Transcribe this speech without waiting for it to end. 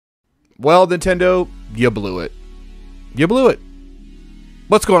Well, Nintendo, you blew it. You blew it.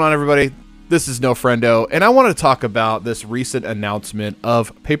 What's going on, everybody? This is No Friendo, and I want to talk about this recent announcement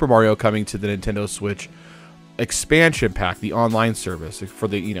of Paper Mario coming to the Nintendo Switch expansion pack, the online service for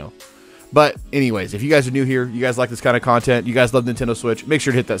the, But anyways, if you guys are new here, you guys like this kind of content, you guys love Nintendo Switch, make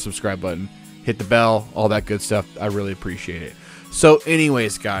sure to hit that subscribe button, hit the bell, all that good stuff. I really appreciate it. So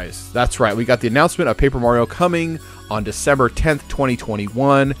anyways, guys, that's right. We got the announcement of Paper Mario coming on December 10th,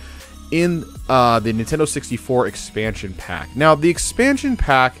 2021 in the Nintendo 64 expansion pack. Now, the expansion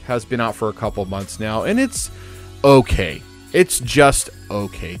pack has been out for a couple months now, and it's okay. It's just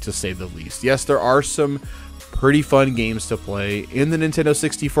okay, to say the least. Yes, there are some pretty fun games to play in the Nintendo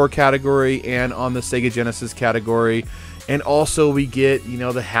 64 category and on the Sega Genesis category. And also we get,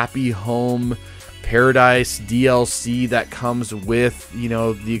 the Happy Home Paradise DLC that comes with,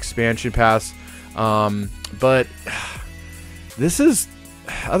 the expansion pass. But this is,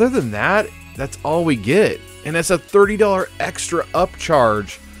 other than that, that's all we get. And it's a $30 extra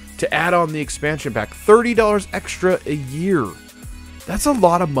upcharge to add on the expansion pack. $30 extra a year. That's a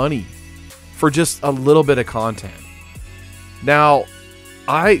lot of money for just a little bit of content. Now,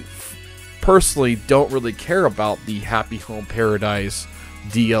 I personally don't really care about the Happy Home Paradise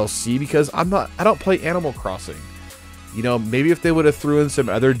DLC because I don't play Animal Crossing. Maybe if they would have threw in some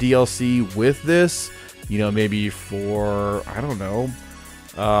other DLC with this, maybe for, I don't know,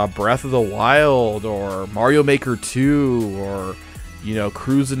 Breath of the Wild or Mario Maker 2 or,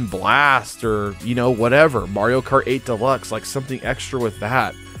 Cruisin' Blast or, whatever, Mario Kart 8 Deluxe, like something extra with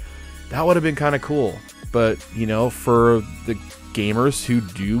that. That would have been kind of cool. But, for the gamers who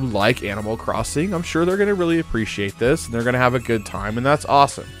do like Animal Crossing, I'm sure they're going to really appreciate this and they're going to have a good time, and that's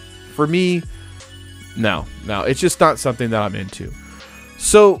awesome. For me, no, it's just not something that I'm into.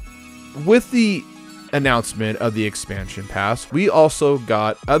 So, with the announcement of the expansion pass, we also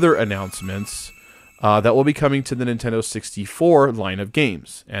got other announcements that will be coming to the Nintendo 64 line of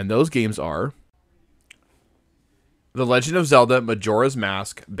games. And those games are The Legend of Zelda Majora's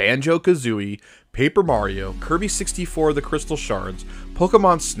Mask, Banjo-Kazooie, Paper Mario, Kirby 64 The Crystal Shards,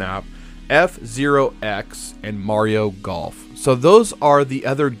 Pokemon Snap, F-Zero X, and Mario Golf. So those are the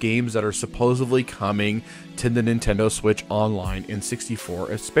other games that are supposedly coming to the Nintendo Switch Online in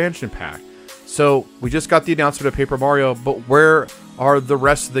 64 expansion pack. So we just got the announcement of Paper Mario, but where are the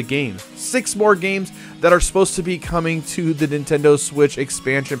rest of the games? 6 more games that are supposed to be coming to the Nintendo Switch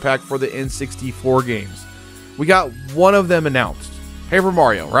expansion pack for the N64 games. We got one of them announced, Paper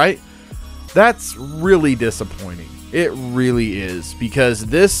Mario, right? That's really disappointing. It really is, because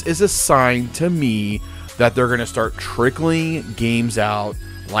this is a sign to me that they're going to start trickling games out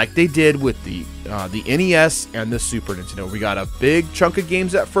like they did with the NES and the Super Nintendo. We got a big chunk of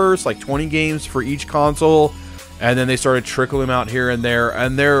games at first, like 20 games for each console, and then they started trickling them out here and there,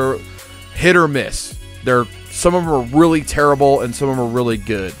 and they're hit or miss. Some of them are really terrible, and some of them are really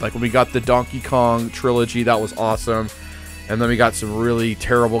good. Like when we got the Donkey Kong trilogy, that was awesome. And then we got some really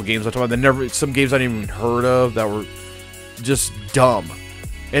terrible games. I'm talking about some games I didn't even heard of that were just dumb.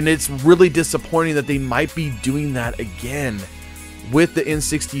 And it's really disappointing that they might be doing that again with the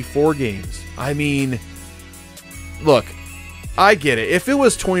N64 games. I mean, look, I get it. If it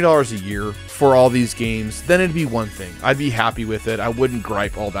was $20 a year for all these games, then it'd be one thing. I'd be happy with it. I wouldn't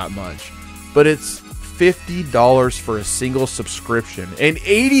gripe all that much. But it's $50 for a single subscription and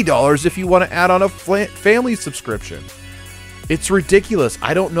 $80 if you want to add on a family subscription. It's ridiculous.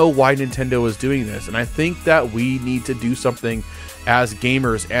 I don't know why Nintendo is doing this, and I think that we need to do something as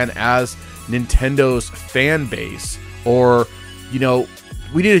gamers and as Nintendo's fan base, or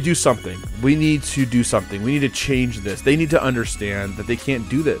we need to do something. We need to do something. We need to change this. They need to understand that they can't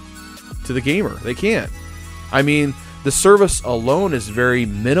do that to the gamer. They can't. I mean, the service alone is very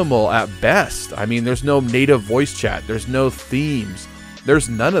minimal at best. I mean, there's no native voice chat. There's no themes. There's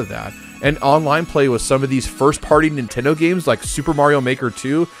none of that. And online play with some of these first-party Nintendo games like Super Mario Maker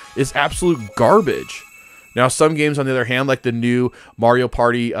 2 is absolute garbage. Now, some games, on the other hand, like the new Mario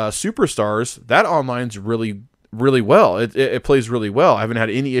Party Superstars, that online's really, really well. It plays really well. I haven't had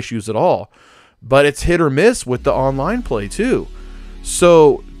any issues at all. But it's hit or miss with the online play, too.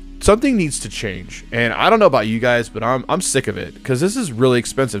 So something needs to change. And I don't know about you guys, but I'm sick of it, because this is really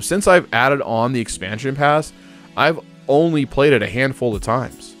expensive. Since I've added on the expansion pass, I've only played it a handful of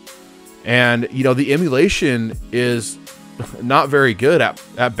times. And, the emulation is not very good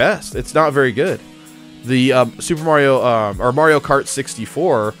at best. It's not very good. The Super Mario or Mario Kart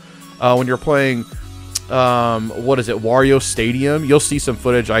 64, when you're playing, Wario Stadium, you'll see some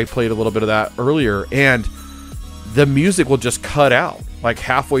footage. I played a little bit of that earlier, and the music will just cut out. Like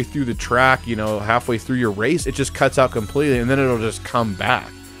halfway through the track, halfway through your race, it just cuts out completely, and then it'll just come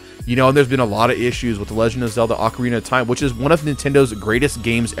back. You know, and there's been a lot of issues with The Legend of Zelda Ocarina of Time, which is one of Nintendo's greatest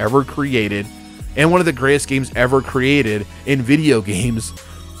games ever created, and one of the greatest games ever created in video games.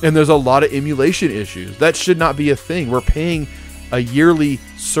 And there's a lot of emulation issues. That should not be a thing. We're paying a yearly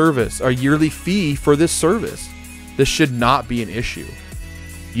service, a yearly fee for this service. This should not be an issue.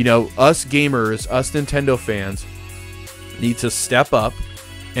 You know, us gamers, us Nintendo fans need to step up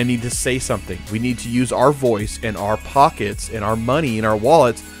and need to say something. We need to use our voice and our pockets and our money and our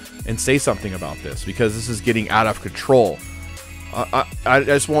wallets and say something about this, because this is getting out of control. I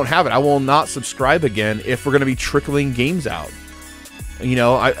just won't have it. I will not subscribe again if we're going to be trickling games out. You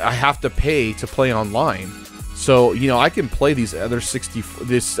know, I have to pay to play online. So, you know, I can play these other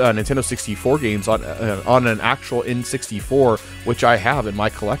Nintendo 64 games on an actual N64, which I have in my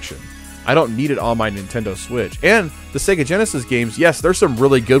collection. I don't need it on my Nintendo Switch. And the Sega Genesis games, yes, there's some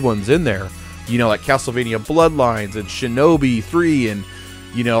really good ones in there. You know, like Castlevania Bloodlines and Shinobi 3 and,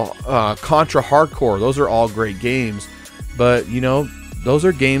 you know, Contra Hardcore. Those are all great games. But, you know, those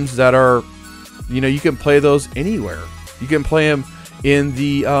are games that are, you know, you can play those anywhere. You can play them in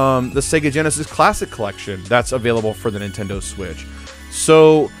the Sega Genesis Classic Collection that's available for the Nintendo Switch.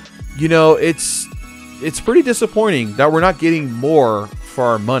 So, you know, it's pretty disappointing that we're not getting more for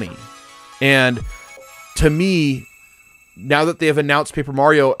our money. And to me, now that they have announced Paper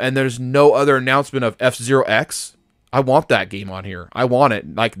Mario and there's no other announcement of F-Zero X, I want that game on here. I want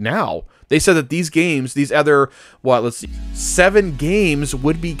it, like, now. They said that these games, these other, what, let's see, 7 games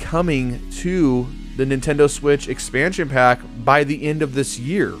would be coming to the Nintendo Switch expansion pack by the end of this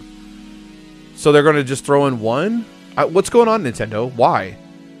year. So they're going to just throw in one? What's going on, Nintendo? Why?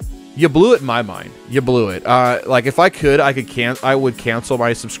 You blew it in my mind. You blew it. Like, if I would cancel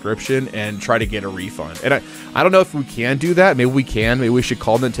my subscription and try to get a refund. And I don't know if we can do that. Maybe we can. Maybe we should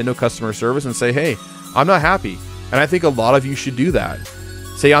call Nintendo customer service and say, hey, I'm not happy. And I think a lot of you should do that.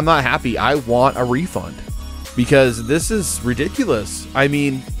 Say, I'm not happy. I want a refund. Because this is ridiculous. I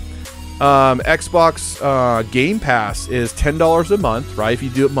mean, Xbox Game Pass is $10 a month, right? If you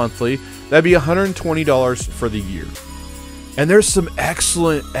do it monthly, that'd be $120 for the year. And there's some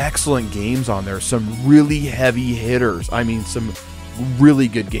excellent games on there. Some really heavy hitters. I mean, some really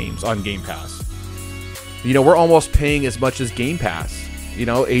good games on Game Pass. You know, we're almost paying as much as Game Pass. You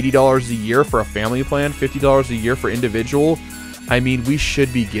know, $80 a year for a family plan, $50 a year for individual. I mean, we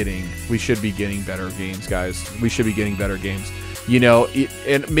should be getting better games, guys. We should be getting better games. You know,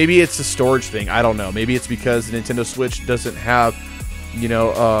 and maybe it's a storage thing. I don't know. Maybe it's because the Nintendo Switch doesn't have, you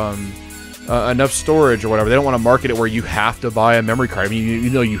know, enough storage or whatever. They don't want to market it where you have to buy a memory card. I mean, you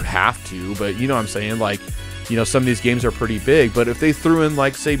know, you have to, but you know what I'm saying? Like, you know, some of these games are pretty big, but if they threw in,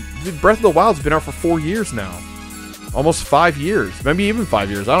 like, say, Breath of the Wild's been out for 4 years now. Almost 5 years. Maybe even 5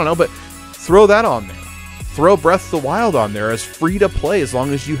 years. I don't know, but throw that on there. Throw Breath of the Wild on there as free to play as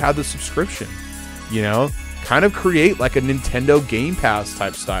long as you have the subscription. You know? Kind of create like a Nintendo Game Pass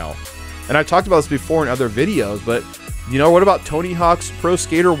type style. And I've talked about this before in other videos, but, you know, what about Tony Hawk's Pro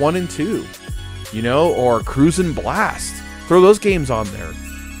Skater 1 and 2? You know, or Cruisin' Blast. Throw those games on there.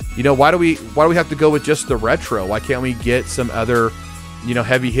 You know, why do we have to go with just the retro? Why can't we get some other, you know,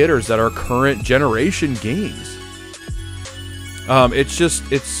 heavy hitters that are current generation games?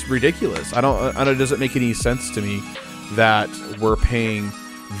 It's ridiculous. It doesn't make any sense to me that we're paying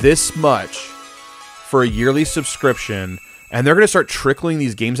this much for a yearly subscription, and they're going to start trickling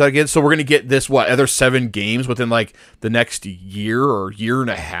these games out again. So we're going to get this, what, other 7 games within like the next year or year and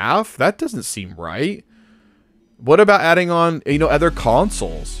a half? That doesn't seem right. What about adding on, you know, other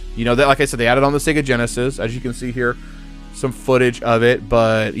consoles? You know, that, like I said, they added on the Sega Genesis, as you can see here, some footage of it,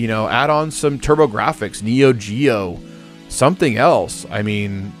 but, you know, add on some TurboGrafx, Neo Geo, something else. I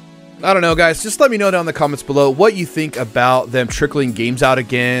mean, I don't know, guys. Just let me know down in the comments below what you think about them trickling games out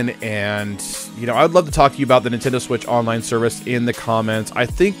again. And, you know, I'd love to talk to you about the Nintendo Switch online service in the comments. I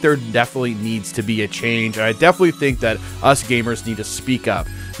think there definitely needs to be a change. And I definitely think that us gamers need to speak up.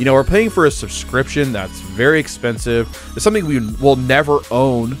 You know, we're paying for a subscription that's very expensive. It's something we will never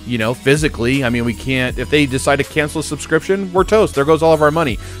own, you know, physically. I mean, we can't, if they decide to cancel a subscription, we're toast. There goes all of our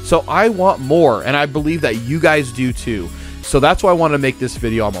money. So I want more, and I believe that you guys do too. So that's why I wanted to make this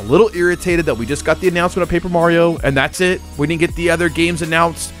video. I'm a little irritated that we just got the announcement of Paper Mario, and that's it. We didn't get the other games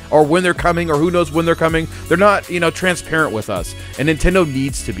announced, or when they're coming, or who knows when they're coming. They're not, you know, transparent with us. And Nintendo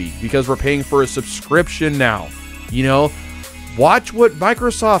needs to be, because we're paying for a subscription now. You know, watch what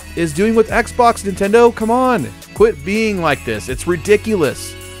Microsoft is doing with Xbox, Nintendo. Come on. Quit being like this. It's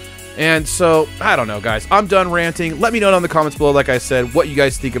ridiculous. And so, I don't know, guys. I'm done ranting. Let me know down in the comments below, like I said, what you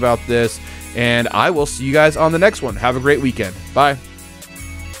guys think about this. And I will see you guys on the next one. Have a great weekend. Bye.